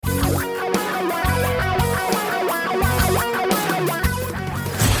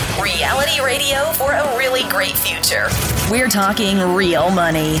great future. We're talking real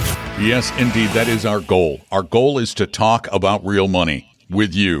money. Yes, indeed. That is our goal. Our goal is to talk about real money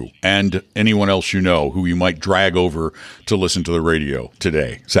with you and anyone else you know who you might drag over to listen to the radio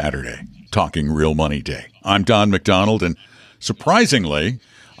today, Saturday, Talking Real Money Day. I'm Don McDonald, and surprisingly,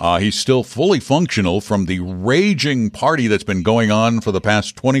 he's still fully functional from the raging party that's been going on for the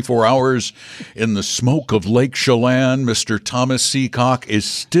past 24 hours in the smoke of Lake Chelan. Mr. Thomas Seacock is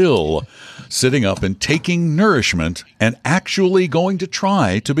still sitting up and taking nourishment and actually going to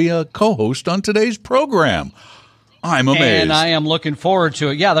try to be a co-host on today's program. I'm amazed. And I am looking forward to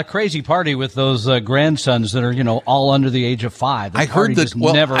it. Yeah, the crazy party with those grandsons that are, all under the age of 5. The party just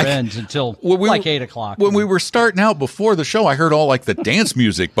never ends until 8 o'clock. When we were starting out before the show, I heard all like the dance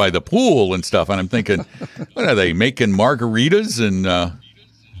music by the pool and stuff. And I'm thinking, what are they, making margaritas and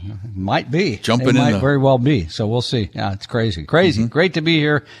might be. Jumping might very well be. So we'll see. Yeah, it's crazy. Mm-hmm. Great to be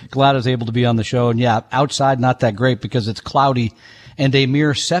here. Glad I was able to be on the show. And yeah, outside not that great because it's cloudy and a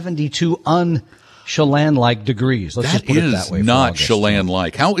mere 72 Chelan-like degrees. Let's just put it that way. That is not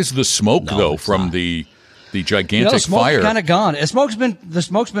Chelan-like. How is the smoke, though, from the gigantic the smoke's fire? Kind of gone. The smoke's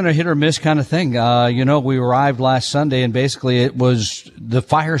been a hit or miss kind of thing. We arrived last Sunday, and basically the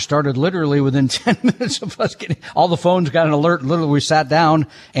fire started literally within 10 minutes of us getting, all the phones got an alert. Literally, we sat down,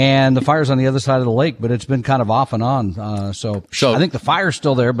 and the fire's on the other side of the lake, but it's been kind of off and on. So I think the fire's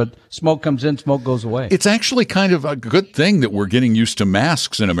still there, but smoke comes in, smoke goes away. It's actually kind of a good thing that we're getting used to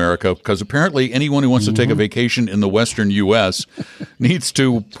masks in America, because apparently anyone who wants to take a vacation in the western U.S. needs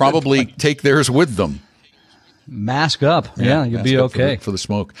to probably take theirs with them. Mask up. Yeah, you'll be okay. For the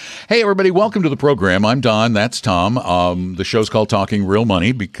smoke. Hey, everybody, welcome to the program. I'm Don. That's Tom. The show's called Talking Real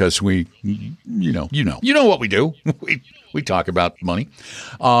Money because we, you know what we do. We talk about money.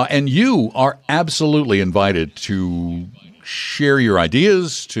 And you are absolutely invited to share your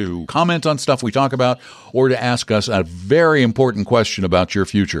ideas, to comment on stuff we talk about, or to ask us a very important question about your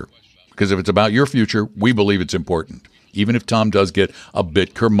future. Because if it's about your future, we believe it's important, even if Tom does get a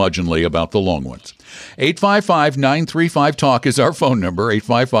bit curmudgeonly about the long ones. 855-935-TALK is our phone number,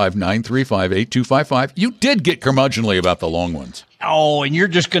 855-935-8255. You did get curmudgeonly about the long ones. Oh, and you're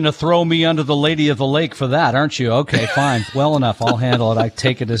just going to throw me under the Lady of the Lake for that, aren't you? Okay, fine. Well enough. I'll handle it. I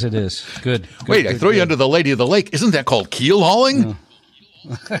take it as it is. Good. Wait, I throw you under the Lady of the Lake. Isn't that called keel hauling?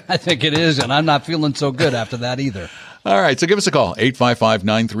 I think it is, and I'm not feeling so good after that either. All right, so give us a call,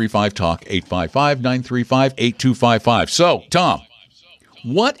 855-935-TALK, 855-935-8255. So, Tom,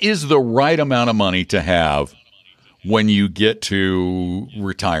 what is the right amount of money to have when you get to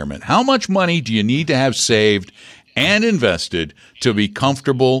retirement? How much money do you need to have saved and invested to be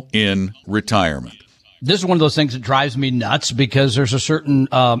comfortable in retirement? This is one of those things that drives me nuts because there's a certain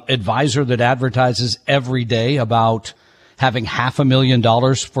advisor that advertises every day about having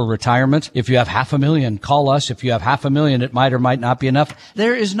 $500,000 for retirement. If you have $500,000, call us. If you have $500,000, it might or might not be enough.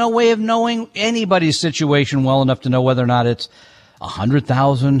 There is no way of knowing anybody's situation well enough to know whether or not it's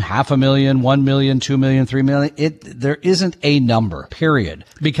 100,000, $500,000, 1 million, 2 million, 3 million. There isn't a number, period.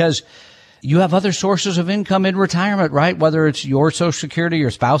 Because you have other sources of income in retirement, right? Whether it's your Social Security, your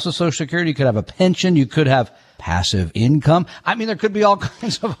spouse's Social Security, you could have a pension, you could have passive income. I mean, there could be all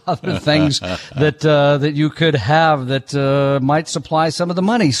kinds of other things that you could have that might supply some of the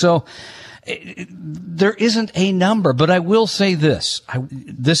money. So there isn't a number, but I will say this.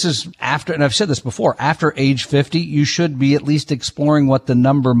 This is after, and I've said this before, after age 50, you should be at least exploring what the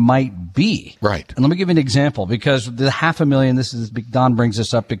number might be. Right. And let me give you an example, because the $500,000, Don brings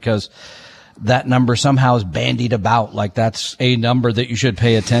this up because that number somehow is bandied about like that's a number that you should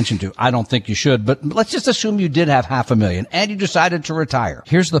pay attention to. I don't think you should, but let's just assume you did have $500,000 and you decided to retire.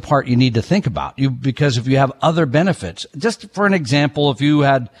 Here's the part you need to think about. Because if you have other benefits, just for an example, if you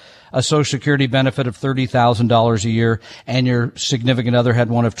had a Social Security benefit of $30,000 a year and your significant other had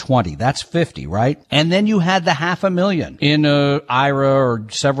one of 20, that's 50, right? And then you had the $500,000 in a IRA or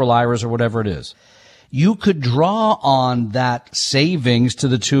several IRAs or whatever it is. You could draw on that savings to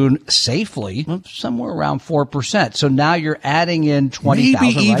the tune safely somewhere around 4%. So now you're adding in 20,000,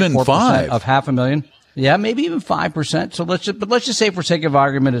 maybe even 4% of $500,000. Yeah, maybe even 5%. So let's just say for sake of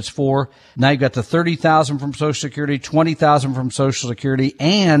argument, it's 4. Now you've got the 30,000 from Social Security, 20,000 from Social Security,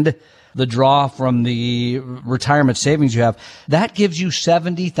 and the draw from the retirement savings you have. That gives you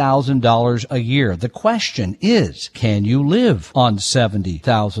 $70,000 a year. The question is, can you live on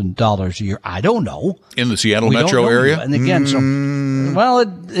 $70,000 a year? I don't know. In the Seattle metro area? And again,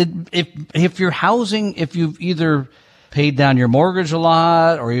 if you're housing, if you've either paid down your mortgage a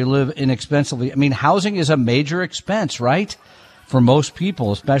lot or you live inexpensively, I mean, housing is a major expense, right? For most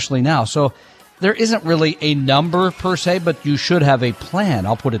people, especially now. So there isn't really a number per se, but you should have a plan.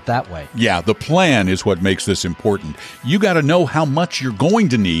 I'll put it that way. Yeah, the plan is what makes this important. You got to know how much you're going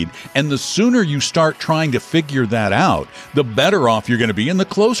to need, and the sooner you start trying to figure that out, the better off you're going to be, and the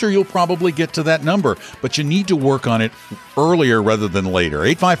closer you'll probably get to that number. But you need to work on it earlier rather than later.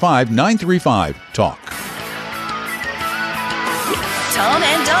 855-935-TALK. Tom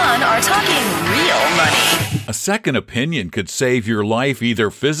and Don are talking real money. A second opinion could save your life either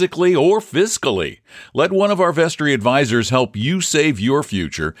physically or fiscally. Let one of our Vestory advisors help you save your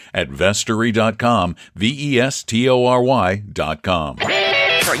future at Vestory.com, Vestory.com.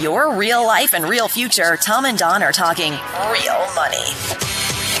 For your real life and real future, Tom and Don are talking real money.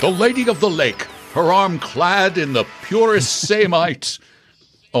 The Lady of the Lake, her arm clad in the purest samite.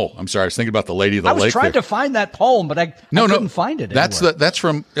 Oh, I'm sorry. I was thinking about the Lady of the Lake. I was trying to find that poem, but I couldn't find it. That's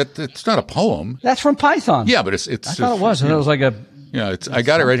from. It's not a poem. That's from Python. Yeah, but it's. I thought it was. It was like a. Yeah, I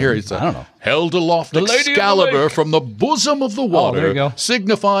got it right here. It's I don't know. Held aloft Excalibur from the bosom of the water, there you go.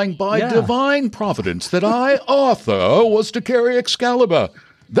 signifying by divine providence that I, Arthur, was to carry Excalibur.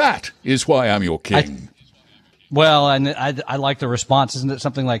 That is why I'm your king. I like the response. Isn't it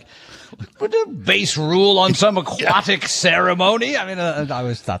something like, would a base rule on some aquatic ceremony? I mean, I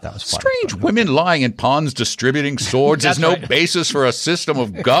always thought that was funny. Strange women lying in ponds distributing swords is no basis for a system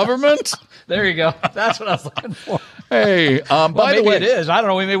of government. There you go. That's what I was looking for. Hey, by the way, it is. I don't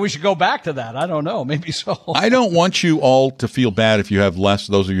know. Maybe we should go back to that. I don't know. Maybe so. I don't want you all to feel bad if you have less.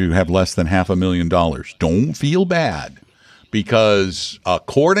 Those of you who have less than $500,000, don't feel bad. Because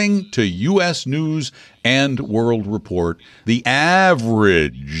according to U.S. News and World Report, the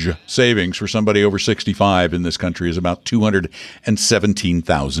average savings for somebody over 65 in this country is about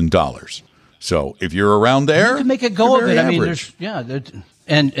 $217,000. So if you're around there, you can make a go of it. Average. I mean,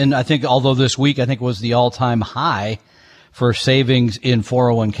 and I think although this week I think was the all-time high for savings in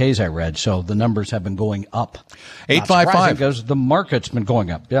 401ks I read. So the numbers have been going up. 855 because the market's been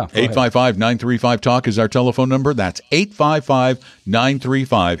going up. Yeah. 855-935-TALK is our telephone number. That's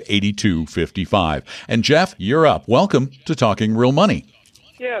 855-935-8255. And Jeff, you're up. Welcome to Talking Real Money.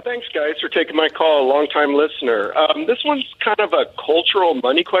 Yeah, thanks, guys, for taking my call. Long-time listener. This one's kind of a cultural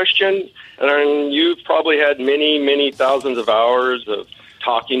money question, and you've probably had many, many thousands of hours of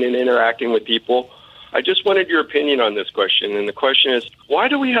talking and interacting with people. I just wanted your opinion on this question, and the question is, why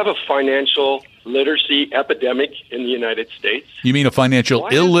do we have a financial literacy epidemic in the United States? You mean a financial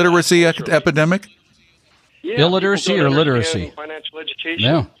illiteracy epidemic? Yeah, illiteracy or literacy? Financial education.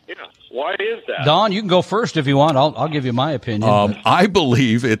 Yeah. Why is that? Don, you can go first if you want. I'll give you my opinion. I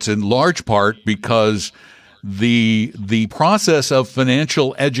believe it's in large part because the process of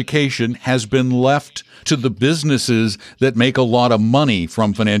financial education has been left to the businesses that make a lot of money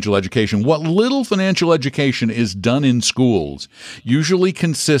from financial education. What little financial education is done in schools usually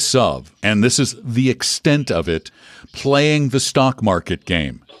consists of, and this is the extent of it, playing the stock market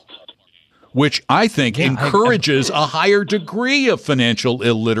game, which I think encourages a higher degree of financial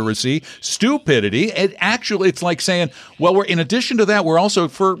illiteracy, stupidity. It's like saying, well, we're in addition to that, we're also,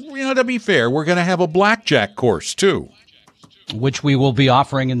 to be fair, we're going to have a blackjack course too, which we will be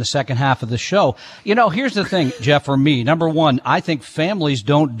offering in the second half of the show. Here's the thing, Jeff, for me. Number one, I think families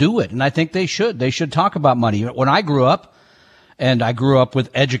don't do it, and I think they should. They should talk about money. When I grew up, and I grew up with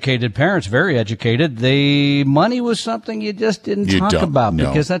educated parents, very educated, money was something you just didn't talk about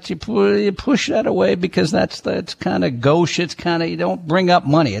because you push that away because that's kind of gauche. It's kind of, you don't bring up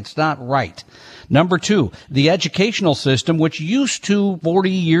money. It's not right. Number two, the educational system, which used to 40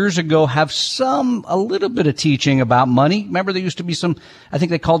 years ago have a little bit of teaching about money. Remember, there used to be some, I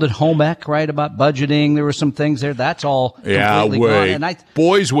think they called it home ec, right, about budgeting. There were some things there. That's all completely gone. And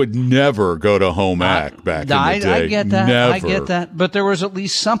boys would never go to home ec back in the day. I get that. Never. I get that. But there was at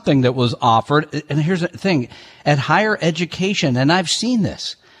least something that was offered. And here's the thing. At higher education, and I've seen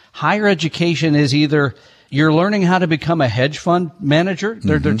this, higher education is either you're learning how to become a hedge fund manager.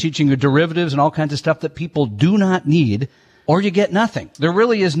 They're teaching you derivatives and all kinds of stuff that people do not need, or you get nothing. There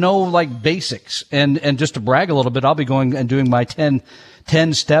really is no basics. And just to brag a little bit, I'll be going and doing my 10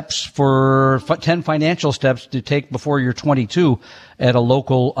 steps for 10 financial steps to take before you're 22 at a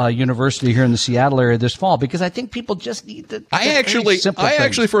local university here in the Seattle area this fall, because I think people just need to. I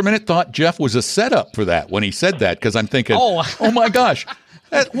actually for a minute thought Jeff was a setup for that when he said that, because I'm thinking, oh my gosh.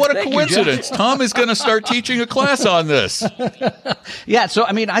 What a coincidence! Tom is going to start teaching a class on this. Yeah, so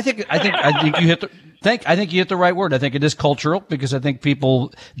I mean, I think you hit the right word. I think it is cultural, because I think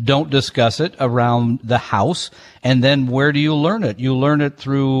people don't discuss it around the house. And then where do you learn it? You learn it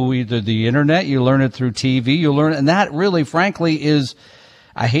through either the internet, you learn it through TV, and that really, frankly, is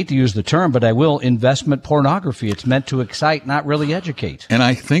I hate to use the term, but I will, investment pornography. It's meant to excite, not really educate. And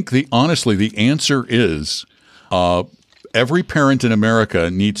I think honestly, the answer is every parent in America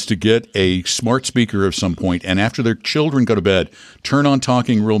needs to get a smart speaker of some point, and after their children go to bed, turn on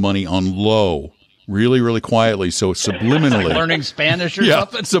Talking Real Money on low, really, really quietly, so subliminally. Like learning Spanish or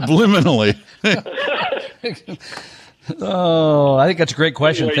something? Subliminally. Oh, I think that's a great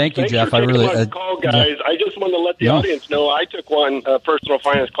question. Anyway, Thank you, thanks Jeff. For taking my call, guys. I just want to let the audience know I took one personal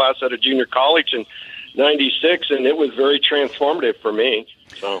finance class at a junior college in '96, and it was very transformative for me.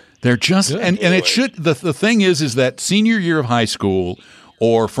 So they're just and it should. The thing is that senior year of high school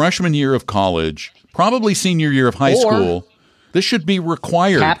or freshman year of college, probably senior year of high school. This should be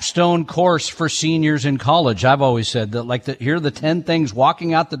required. Capstone course for seniors in college. I've always said that, here are the 10 things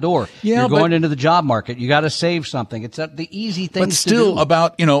walking out the door. Yeah, you're going into the job market. You got to save something. It's the easy things but still, to do.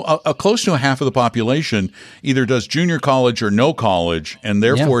 about close to half of the population either does junior college or no college, and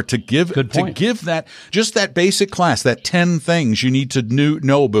therefore to give that just that basic class, that 10 things you need to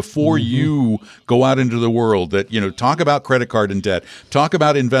know before you go out into the world. That talk about credit card and debt, talk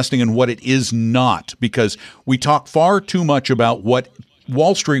about investing in what it is not, because we talk far too much about what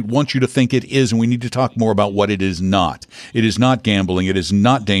Wall Street wants you to think it is, and we need to talk more about what it is not. It is not gambling. It is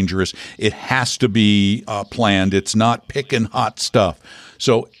not dangerous. It has to be planned. It's not picking hot stuff.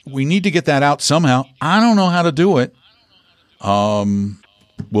 So we need to get that out somehow. I don't know how to do it.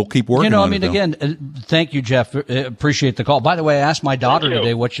 We'll keep working on it. Again, thank you, Jeff. Appreciate the call. By the way, I asked my daughter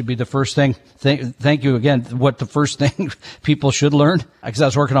today what should be the first thing. Thank you again. What the first thing people should learn? Because I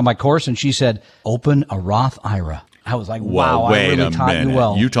was working on my course, and she said, open a Roth IRA. I was like, wow, I really taught you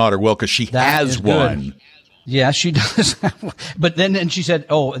well. You taught her well because she has one. Yeah, she does. But then she said,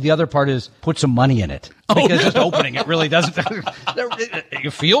 the other part is put some money in it. Because just opening it really doesn't.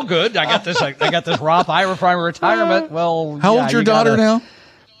 You feel good. I got this Roth IRA for my retirement. Well, how old's your daughter now?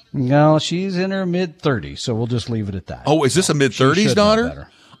 No, she's in her mid-30s, so we'll just leave it at that. Oh, is this a mid-30s daughter?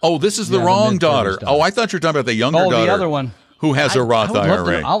 Oh, this is the wrong daughter. Oh, I thought you were talking about the younger daughter. Oh, the other one. Who has a Roth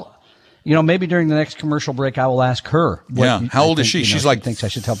IRA. Maybe during the next commercial break, I will ask her. How old is she? She's like thinks I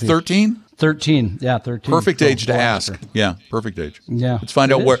should tell 13? 13. Yeah, 13. Perfect age to ask. Yeah, perfect age. Yeah. Let's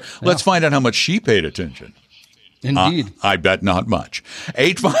find out let's find out how much she paid attention. Indeed. I bet not much.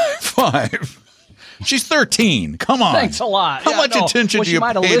 855. She's 13. Come on. Thanks a lot. How much attention do you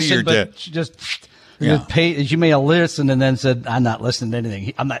pay to your debt? She just she may have listened and then said, I'm not listening to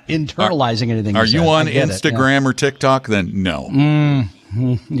anything. I'm not internalizing anything. Are you on Instagram or TikTok? Then no.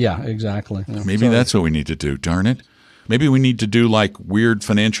 Yeah, exactly. Yeah. Maybe that's what we need to do. Darn it. Maybe we need to do like weird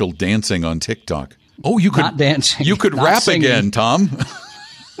financial dancing on TikTok. Oh, you could not dancing. You could rap singing. Again, Tom.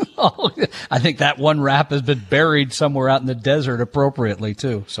 I think that one rap has been buried somewhere out in the desert appropriately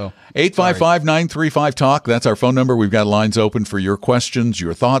too. So 855-935-TALK. That's our phone number. We've got lines open for your questions,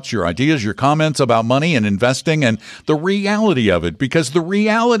 your thoughts, your ideas, your comments about money and investing and the reality of it, because the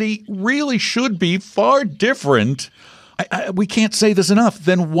reality really should be far different. We can't say this enough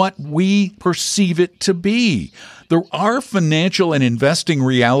than what we perceive it to be. Our financial and investing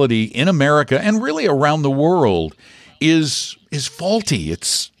reality in America and really around the world is faulty.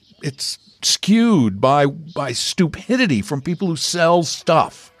 It's skewed by stupidity from people who sell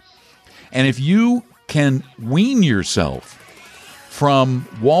stuff. And if you can wean yourself from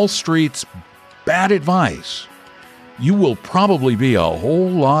Wall Street's bad advice, you will probably be a whole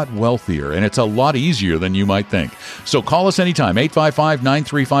lot wealthier, and it's a lot easier than you might think. So call us anytime,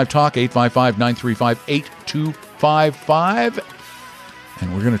 855-935-TALK, 855-935-8255,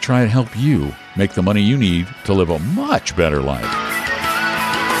 and we're going to try and help you make the money you need to live a much better life.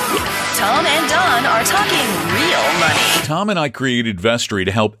 Tom and Don are talking real money. Tom and I created Vestory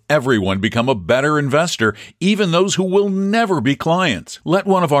to help everyone become a better investor, even those who will never be clients. Let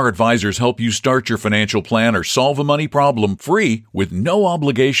one of our advisors help you start your financial plan or solve a money problem free with no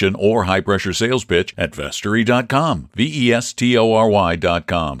obligation or high-pressure sales pitch at Vestory.com,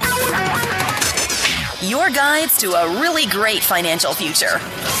 Vestory.com. Your guides to a really great financial future.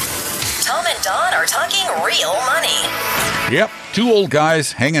 Tom and Don are talking real money. Yep, two old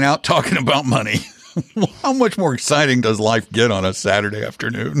guys hanging out talking about money. How much more exciting does life get on a Saturday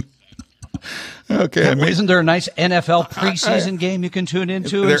afternoon? Okay, isn't there a nice NFL preseason game you can tune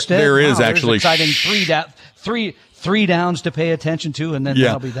into instead? There is actually exciting three downs to pay attention to, and then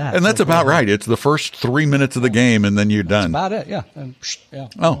that'll be that. And that's about right. It's the first 3 minutes of the game, and then you're done. That's about it. Yeah.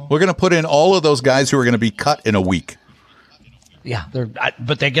 Oh, we're going to put in all of those guys who are going to be cut in a week. Yeah,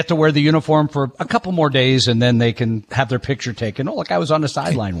 but they get to wear the uniform for a couple more days, and then they can have their picture taken. Oh, look, I was on the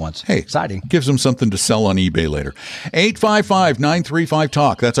sideline once. Hey, exciting. Gives them something to sell on eBay later.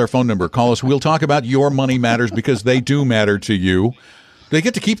 855-935-TALK. That's our phone number. Call us. We'll talk about your money matters because they do matter to you. They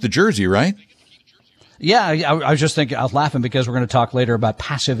get to keep the jersey, right? Yeah, I was just thinking, I was laughing because we're going to talk later about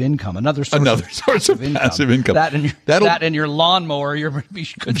passive income, another source of passive income. That and your lawnmower, you're going to be in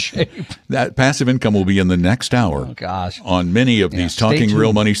good shape. That passive income will be in the next hour. Oh, gosh. On many of these Talking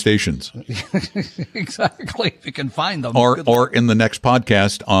Real Money stations. Exactly, if you can find them. Or in the next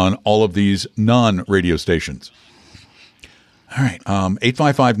podcast on all of these non-radio stations. All right,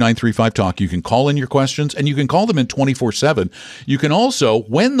 855-935-TALK. You can call in your questions, and you can call them in 24/7. You can also,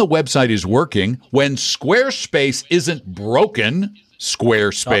 when the website is working, when Squarespace isn't broken,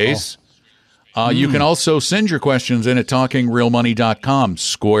 Squarespace, you can also send your questions in at talkingrealmoney.com.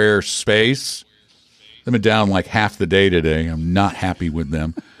 Squarespace. They've been down like half the day today. I'm not happy with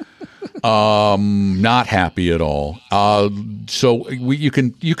them. Not happy at all. So you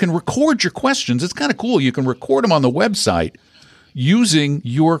can record your questions. It's kind of cool. You can record them on the website using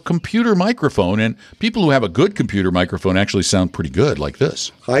your computer microphone, and people who have a good computer microphone actually sound pretty good like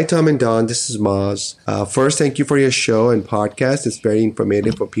this. Hi, Tom and Don. This is Maz. First, thank you for your show and podcast. It's very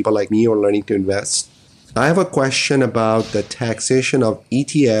informative for people like me who are learning to invest. I have a question about the taxation of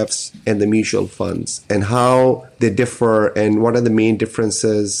ETFs and the mutual funds and how they differ and what are the main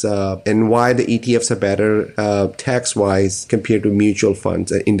differences and why the ETFs are better tax-wise compared to mutual funds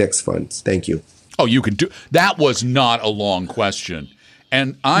and index funds. Thank you. Oh, you can do that. Was not a long question,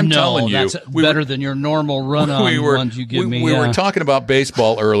 and I'm telling you, that's better than your normal run-on ones you give me. We were talking about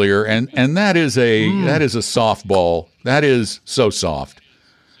baseball earlier, and that is a softball. That is so soft.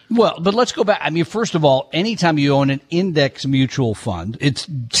 Well, but let's go back. I mean, first of all, anytime you own an index mutual fund, it's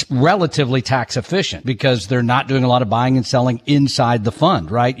relatively tax efficient because they're not doing a lot of buying and selling inside the fund,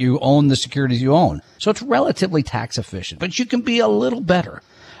 right? You own the securities you own. So it's relatively tax efficient, but you can be a little better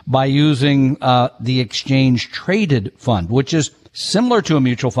by using the exchange traded fund, which is similar to a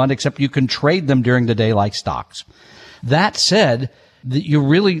mutual fund, except you can trade them during the day like stocks. That said,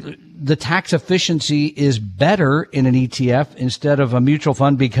 the tax efficiency is better in an ETF instead of a mutual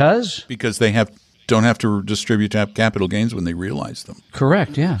fund because they don't have to distribute capital gains when they realize them.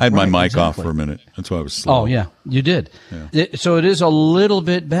 Correct, yeah. I had my mic off for a minute. That's why I was slow. Oh, yeah, you did. Yeah. So it is a little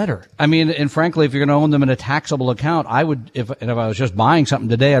bit better. I mean, and frankly, if you're going to own them in a taxable account, I would, if I was just buying something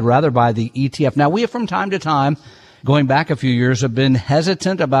today, I'd rather buy the ETF. Now, we have from time to time, going back a few years, have been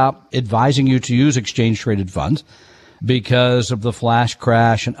hesitant about advising you to use exchange-traded funds because of the flash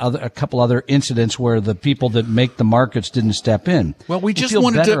crash and a couple other incidents where the people that make the markets didn't step in. Well, we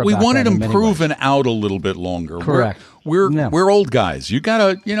wanted them proven out a little bit longer. Correct. We're old guys. You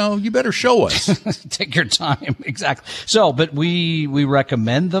gotta, you better show us. Take your time. Exactly. So, but we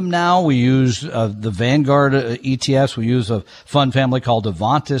recommend them now. We use the Vanguard ETFs. We use a fund family called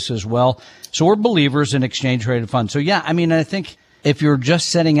Avantis as well. So we're believers in exchange traded funds. So yeah, I mean, I think if you're just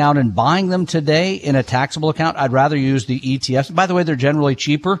setting out and buying them today in a taxable account, I'd rather use the ETFs. By the way, they're generally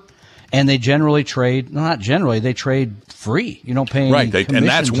cheaper, and they generally trade, they trade free. You don't pay any commissions. And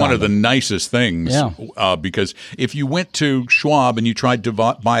that's one of the nicest things. Yeah. Because if you went to Schwab and you tried to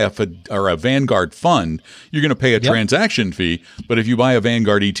buy a Vanguard fund, you're going to pay a transaction fee. But if you buy a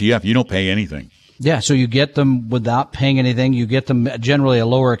Vanguard ETF, you don't pay anything. Yeah, so you get them without paying anything. You get them generally a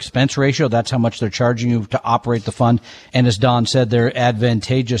lower expense ratio. That's how much they're charging you to operate the fund. And as Don said, they're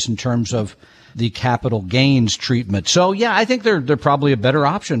advantageous in terms of the capital gains treatment. So, yeah, I think they're probably a better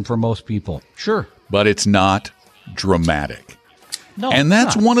option for most people. Sure. But it's not dramatic. No, and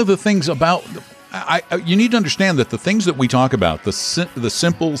that's one of the things about you need to understand that the things that we talk about, the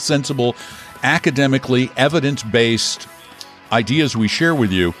simple, sensible, academically evidence-based ideas we share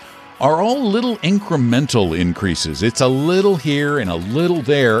with you are all little incremental increases. It's a little here and a little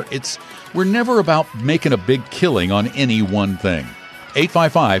there. We're never about making a big killing on any one thing.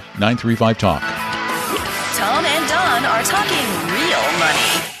 855-935-TALK. Tom and Don are talking real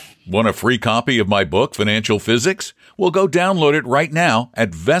money. Want a free copy of my book, Financial Physics? Well, go download it right now at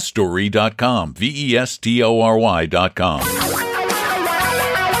vestory.com, vestory.com.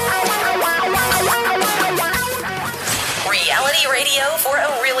 Reality radio for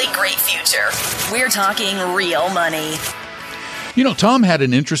a really great future. We're talking real money. Tom had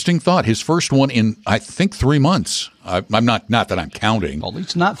an interesting thought. His first one in, I think, 3 months. I'm not that I'm counting. Well,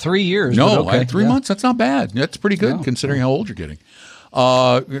 it's not 3 years. No, okay. 3 months. That's not bad. That's pretty good considering how old you're getting.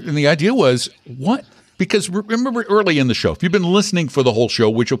 And the idea was what? Because remember early in the show, if you've been listening for the whole show,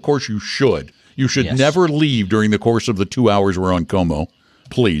 which of course you should never leave during the course of the 2 hours we're on Como.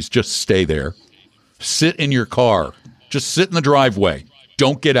 Please just stay there. Sit in your car. Just sit in the driveway.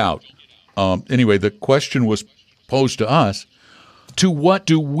 Don't get out. Anyway, the question was posed to us. To what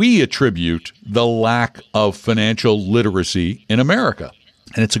do we attribute the lack of financial literacy in America?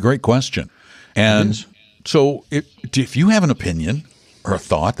 And it's a great question. And so if you have an opinion, or a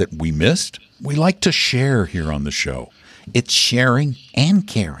thought that we missed, we like to share here on the show. It's sharing and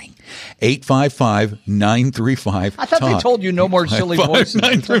caring. 855-935-TALK. I thought they told you no more silly voices.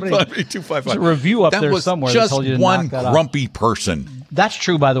 935-8255. There's a review up that there was somewhere just that told you to one knock that grumpy person. That's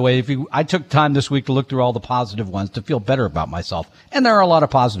true, by the way. I took time this week to look through all the positive ones to feel better about myself. And there are a lot of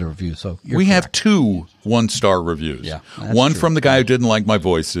positive reviews. So we have 2 one-star reviews. Yeah, one from the guy who didn't like my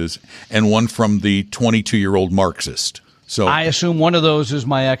voices and one from the 22-year-old Marxist. So I assume one of those is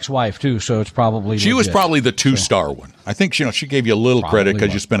my ex-wife, too, so it's probably she was legit. probably the 2-star one. I think she gave you a little credit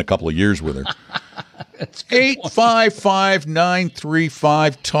because you spent a couple of years with her.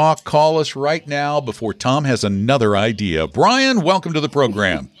 855-935-TALK. Call us right now before Tom has another idea. Brian, welcome to the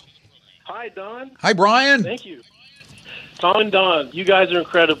program. Hi, Don. Hi, Brian. Thank you. Tom and Don, you guys are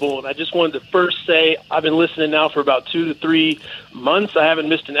incredible. And I just wanted to first say I've been listening now for about 2 to 3 months. I haven't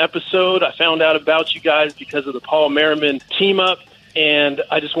missed an episode. I found out about you guys because of the Paul Merriman team up. And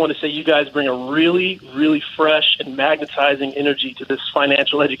I just want to say you guys bring a really, really fresh and magnetizing energy to this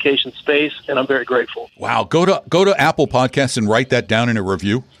financial education space, and I'm very grateful. Wow. Go to Apple Podcasts and write that down in a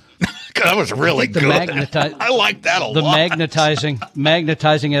review. That was really good. I like that a lot. The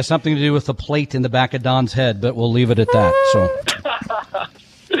magnetizing has something to do with the plate in the back of Don's head, but we'll leave it at that. So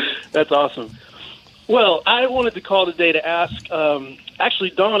that's awesome. Well, I wanted to call today to ask, actually,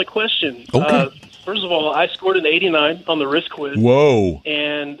 Don, a question. Okay. First of all, I scored an 89 on the risk quiz. Whoa!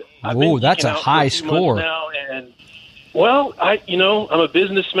 And that's a high score. Now, and well, I'm a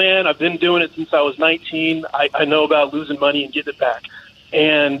businessman. I've been doing it since I was 19. I know about losing money and getting it back.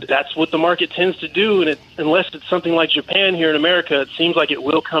 And that's what the market tends to do. And unless it's something like Japan here in America, it seems like it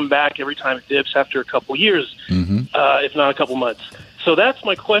will come back every time it dips after a couple years, if not a couple months. So that's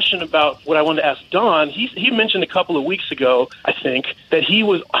my question about what I wanted to ask Don. He mentioned a couple of weeks ago, I think, that he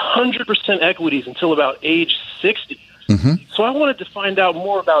was 100% equities until about age 60. So I wanted to find out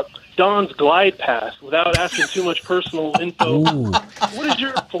more about Don's glide path without asking too much personal info. What is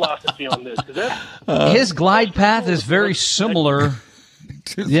your philosophy on this? His glide path is very similar.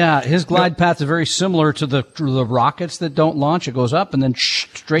 Yeah, his glide path is very similar to the rockets that don't launch. It goes up and then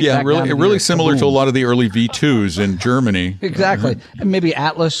straight back down. Yeah, really similar to a lot of the early V2s in Germany. Exactly. And maybe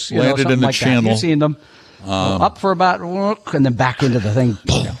Atlas, landed in the like channel. That. You've seen them up for about, and then back into the thing.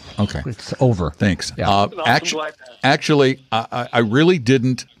 Okay. It's over. Thanks. Yeah. Actually, I really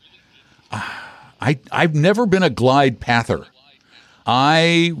didn't. I've never been a glide pather.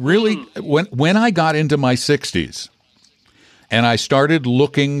 I really, when I got into my 60s, and I started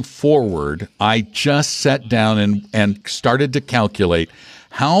looking forward, I just sat down and started to calculate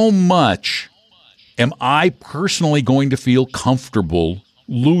how much am I personally going to feel comfortable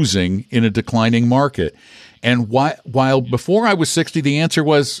losing in a declining market. And while before I was 60, the answer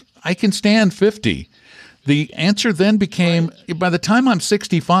was, I can stand 50. The answer then became, by the time I'm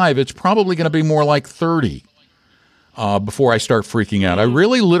 65, it's probably going to be more like 30 before I start freaking out. I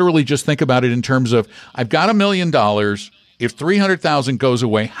really literally just think about it in terms of, I've got $1 million. If 300,000 goes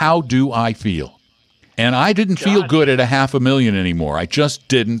away, how do I feel? And I didn't feel good at $500,000 anymore. I just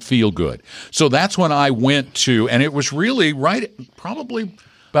didn't feel good. So that's when I went to, and it was really probably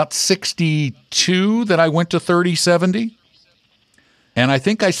about 62 that I went to 30-70. And I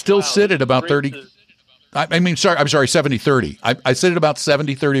think I still sit at about 30. I'm sorry, 70-30. I sit at about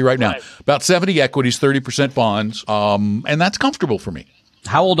 70-30 right now. About 70 equities, 30% bonds. And that's comfortable for me.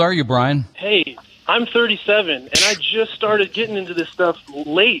 How old are you, Brian? Hey, I'm 37, and I just started getting into this stuff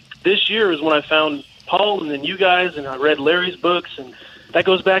late. This year is when I found Paul and then you guys, and I read Larry's books, and that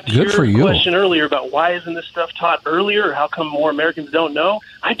goes back to your question earlier about why isn't this stuff taught earlier, or how come more Americans don't know?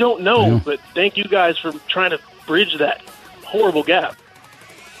 I don't know, but thank you guys for trying to bridge that horrible gap.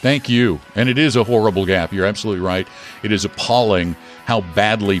 Thank you. And it is a horrible gap. You're absolutely right. It is appalling how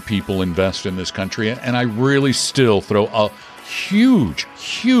badly people invest in this country, and I really still throw a huge,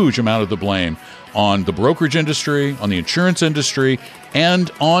 huge amount of the blame on the brokerage industry, on the insurance industry, and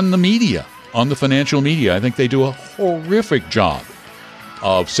on the media, on the financial media. I think they do a horrific job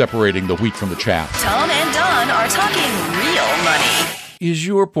of separating the wheat from the chaff. Tom and Don are talking real money. Is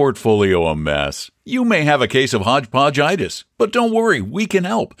your portfolio a mess? You may have a case of hodgepodgeitis, but don't worry, we can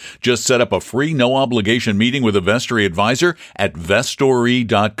help. Just set up a free, no-obligation meeting with a Vestory advisor at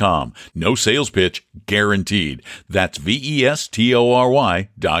Vestory.com. No sales pitch, guaranteed. That's Vestory.com.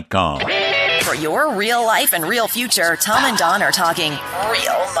 For your real life and real future, Tom and Don are talking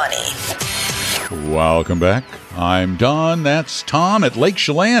real money. Welcome back. I'm Don. That's Tom at Lake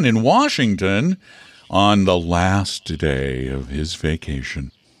Chelan in Washington on the last day of his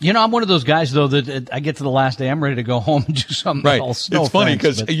vacation. You know, I'm one of those guys, though, that I get to the last day, I'm ready to go home and do something else. No it's funny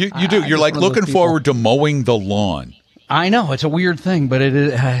because you do. You're like looking forward to mowing the lawn. I know it's a weird thing, but it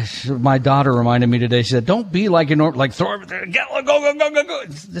is. My daughter reminded me today. She said, "Don't be like throw everything, go.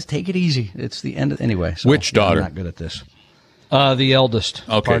 Just take it easy. It's the end." Anyway, so which daughter? I'm not good at this. The eldest.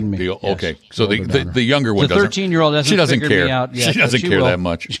 Okay. Pardon me. Okay. Yes, So the younger one the doesn't. 13-year-old doesn't. She doesn't care. Me out yet, she doesn't care will. that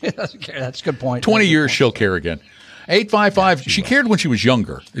much. She doesn't care. That's a good point. 20 years, she'll care again. 855. She cared when she was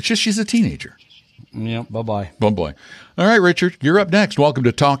younger. It's just she's a teenager. Yeah. Bye-bye. Bye-bye. All right, Richard, you're up next. Welcome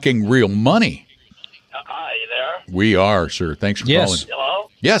to Talking Real Money. Hi, you there? We are, sir. Thanks for calling. Hello?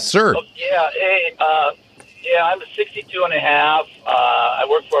 Yes, sir. Oh, yeah, hey, I'm 62 and a half. I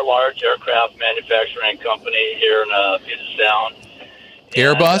work for a large aircraft manufacturing company here in Puget Sound.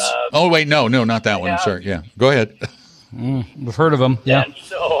 Airbus? Oh, wait, no, not that one. Yeah. Sorry. Yeah, go ahead. We've heard of them. Yeah. And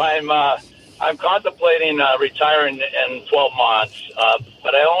so I'm contemplating retiring in 12 months,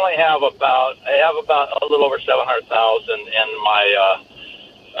 but I have about a little over 700,000 in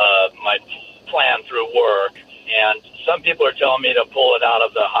my plan through work, and some people are telling me to pull it out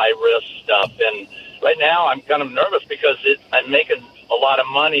of the high risk stuff. And right now, I'm kind of nervous because I'm making a lot of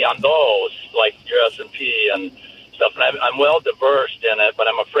money on those, like your S&P and stuff, and I'm well diversed in it. But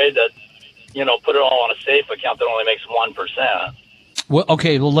I'm afraid that put it all on a safe account that only makes 1%. Well,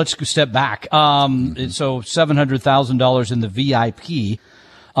 okay. Well, let's step back. So $700,000 in the VIP.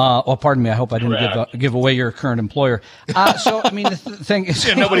 Pardon me. I hope I didn't give away your current employer. So, I mean, the thing is,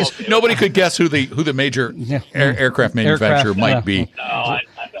 nobody could guess who the major aircraft manufacturer might be.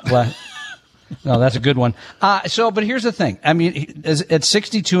 No, that's a good one. But here's the thing. I mean, at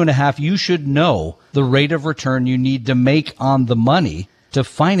 62 and a half, you should know the rate of return you need to make on the money to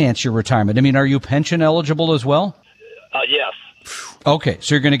finance your retirement. I mean, are you pension eligible as well? Yes. Okay,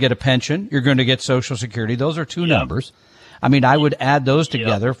 so you're going to get a pension. You're going to get Social Security. Those are two numbers. I mean, I would add those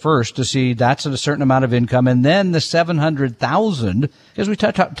together first to see that's a certain amount of income, and then the 700,000, because we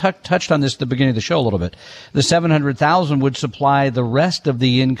touched on this at the beginning of the show a little bit. The 700,000 would supply the rest of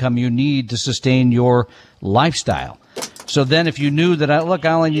the income you need to sustain your lifestyle. So then, if you knew that I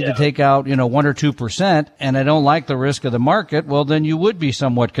only need to take out 1 or 2%, and I don't like the risk of the market, well, then you would be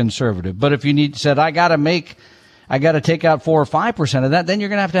somewhat conservative. But if you said I got to take out 4 or 5% of that, then you're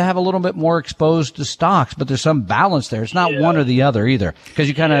going to have a little bit more exposed to stocks, but there's some balance there. It's not one or the other either, because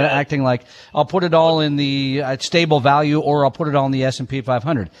you're kind of acting like I'll put it all in the stable value or I'll put it all in the S&P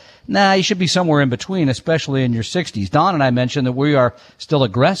 500. Nah, you should be somewhere in between, especially in your 60s. Don and I mentioned that we are still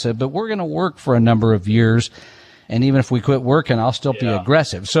aggressive, but we're going to work for a number of years. And even if we quit working, I'll still be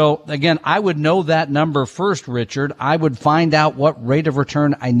aggressive. So again, I would know that number first, Richard. I would find out what rate of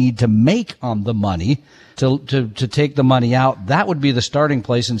return I need to make on the money to take the money out. That would be the starting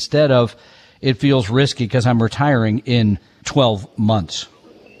place instead of it feels risky because I'm retiring in 12 months.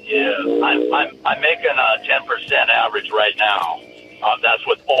 Yeah, I'm making a 10% average right now. That's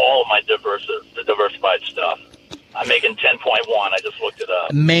with all of my diversified stuff. I'm making 10.1. I just looked it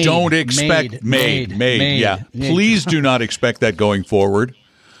up. Don't expect made. Yeah. Please do not expect that going forward.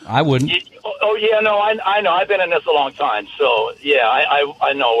 I wouldn't. I know. I've been in this a long time. So, yeah,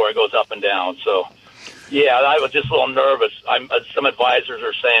 I know where it goes up and down. So, yeah, I was just a little nervous. Some advisors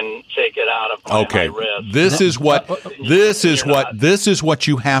are saying take it out of my high risk. This is what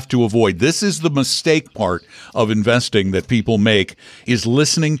you have to avoid. This is the mistake part of investing that people make, is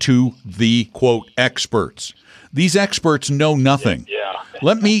listening to the quote experts. These experts know nothing. Yeah.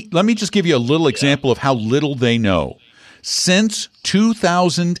 Let me just give you a little example of how little they know. Since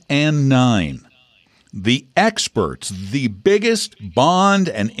 2009, the experts, the biggest bond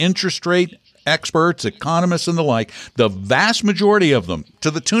and interest rate experts, economists and the like, the vast majority of them,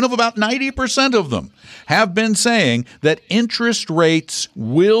 to the tune of about 90% of them, have been saying that interest rates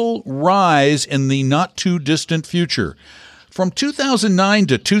will rise in the not too distant future. From 2009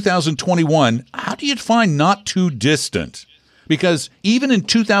 to 2021, how do you define not too distant? Because even in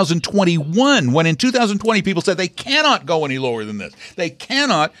 2021, when in 2020 people said they cannot go any lower than this, they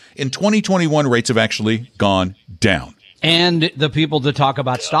cannot, in 2021 rates have actually gone down. And the people that talk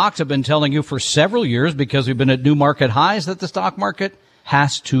about stocks have been telling you for several years, because we've been at new market highs, that the stock market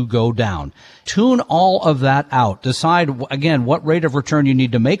has to go down. Tune all of that out. Decide, again, what rate of return you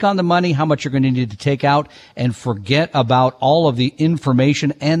need to make on the money, how much you're going to need to take out, and forget about all of the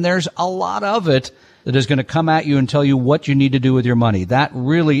information. And there's a lot of it that is going to come at you and tell you what you need to do with your money. That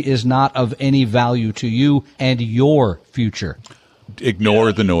really is not of any value to you and your future.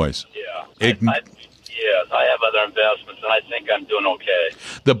 Ignore the noise. Yes, I have other investments, and I think I'm doing okay.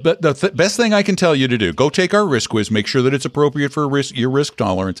 The best thing I can tell you to do, go take our risk quiz, make sure that it's appropriate for your risk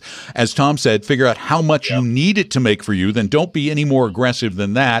tolerance. As Tom said, figure out how much you need it to make for you, then don't be any more aggressive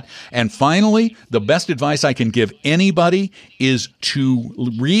than that. And finally, the best advice I can give anybody is to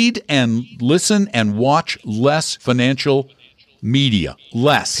read and listen and watch less financial media.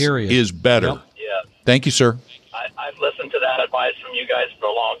 Less is better. Yep. Yeah. Thank you, sir. I've listened to that advice from you guys for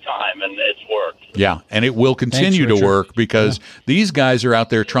a long time, and it's worked. Yeah, and it will continue to work because these guys are out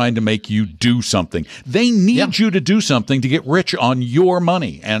there trying to make you do something. They need you to do something to get rich on your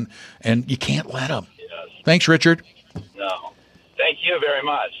money, and you can't let them. Yes. Thanks, Richard. No. Thank you very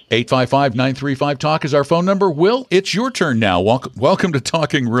much. 855-935-TALK is our phone number. Will, it's your turn now. Welcome to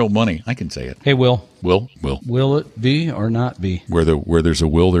Talking Real Money. I can say it. Hey, Will. Will. Will it be or not be? Where there's a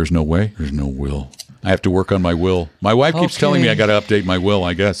will, there's no way. There's no will. I have to work on my will. My wife keeps telling me I got to update my will,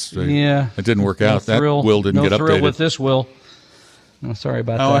 I guess. Yeah. It didn't work out. That will didn't get updated. No thrill with this will. Oh, sorry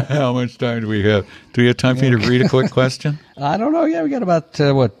about that. How much time do we have? Do we have time for you to read a quick question? I don't know. Yeah, we got about,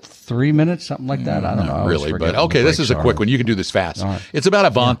 3 minutes, something like that. I don't know. Not really, but okay, this is a quick one. You can do this fast. Right. It's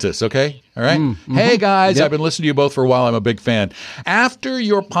about Avantis, okay? All right? Mm-hmm. Hey, guys, I've been listening to you both for a while. I'm a big fan. After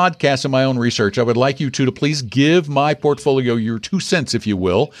your podcast and my own research, I would like you two to please give my portfolio your 2 cents, if you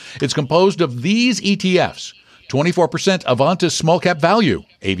will. It's composed of these ETFs. 24% Avantis Small Cap Value,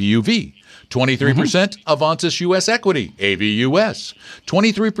 AVUV. 23% Avantis U.S. Equity, AVUS.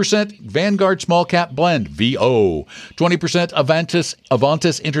 23% Vanguard Small Cap Blend, VO. 20%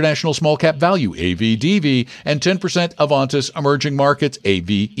 Avantis International Small Cap Value, AVDV. And 10% Avantis Emerging Markets,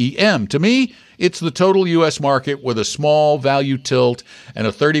 AVEM. To me, it's the total U.S. market with a small value tilt and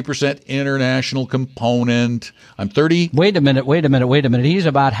a 30% international component. I'm 30. Wait a minute. He's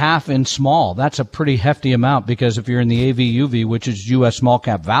about half in small. That's a pretty hefty amount because if you're in the AVUV, which is U.S. small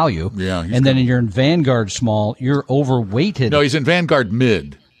cap value, and then you're in Vanguard small, you're overweighted. No, he's in Vanguard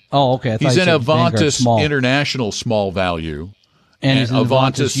mid. Oh, okay. He's in Avantis International Small Value. And he's in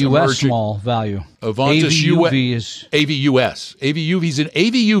Avantis U.S. small value. Avantis AVUV is AVUS. He's in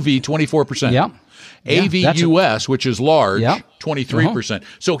AVUV 24%. Yeah. AVUS, which is large, 23%.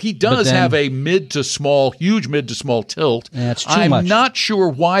 So he does have a huge mid to small tilt. That's too much. I'm not sure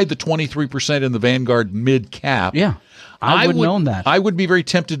why the 23% in the Vanguard mid cap. Yeah. I wouldn't own that. I would be very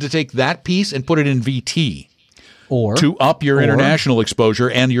tempted to take that piece and put it in VT. Or to up your international exposure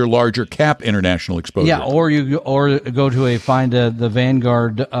and your larger cap international exposure. Yeah, or go to find the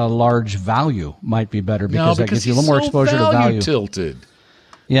Vanguard large value might be better because that gives you a little more exposure to value. Tilted.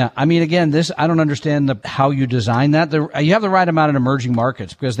 Yeah, I mean, again, I don't understand how you design that. You have the right amount in emerging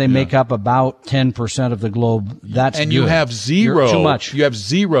markets because they make up about 10% of the globe. And you have zero. Too much. You have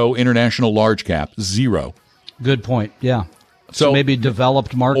zero international large cap. Zero. Good point. Yeah. So maybe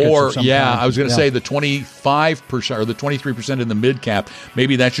developed markets or something. I was going to say the 25% or the 23% in the mid cap,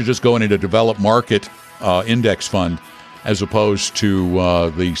 maybe that should just go into a developed market index fund as opposed to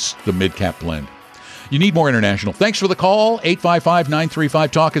the mid cap blend. You need more international. Thanks for the call.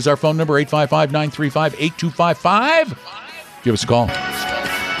 855-935-TALK is our phone number, 855-935-8255. Give us a call. Tom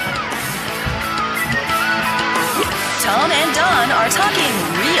and Don are talking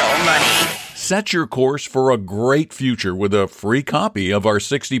real money. Set your course for a great future with a free copy of our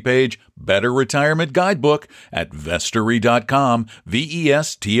 60-page Better Retirement Guidebook at vestory.com,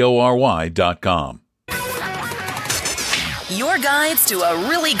 vestory.com. Your guides to a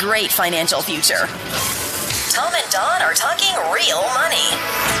really great financial future. Tom and Don are talking real money.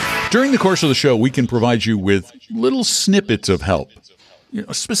 During the course of the show, we can provide you with little snippets of help,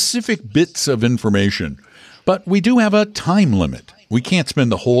 specific bits of information. But we do have a time limit. We can't spend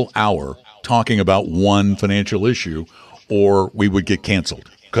the whole hour talking about one financial issue, or we would get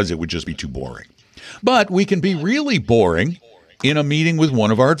canceled because it would just be too boring. But we can be really boring in a meeting with one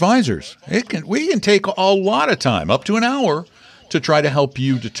of our advisors. We can take a lot of time, up to an hour, to try to help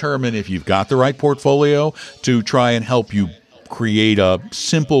you determine if you've got the right portfolio, to try and help you create a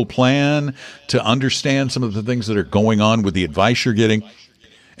simple plan, to understand some of the things that are going on with the advice you're getting.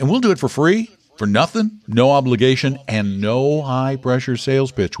 And we'll do it for free. For nothing, no obligation, and no high-pressure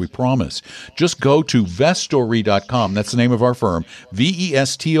sales pitch, we promise. Just go to vestory.com. That's the name of our firm,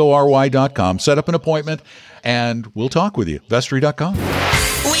 vestory.com. Set up an appointment, and we'll talk with you. Vestory.com.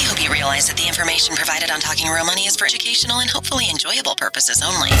 We hope you realize that the information provided on Talking Real Money is for educational and hopefully enjoyable purposes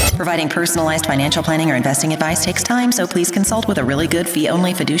only. Providing personalized financial planning or investing advice takes time, so please consult with a really good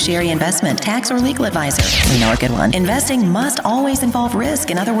fee-only fiduciary investment, tax, or legal advisor. We know a good one. Investing must always involve risk.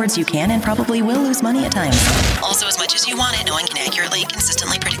 In other words, you can and probably will lose money at times. Also, as much as you want it, no one can accurately,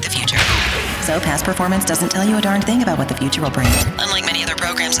 consistently predict the future. So past performance doesn't tell you a darn thing about what the future will bring. Unlike many other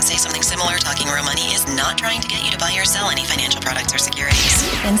programs that say something similar, Talking Real Money is not trying to get you to buy or sell any financial products or securities.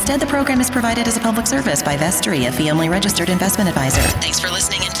 Instead, the program is provided as a public service by Vestory, a fee-only registered investment advisor. Thanks for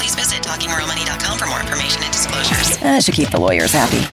listening, and please visit TalkingRealMoney.com for more information and disclosures. That should keep the lawyers happy.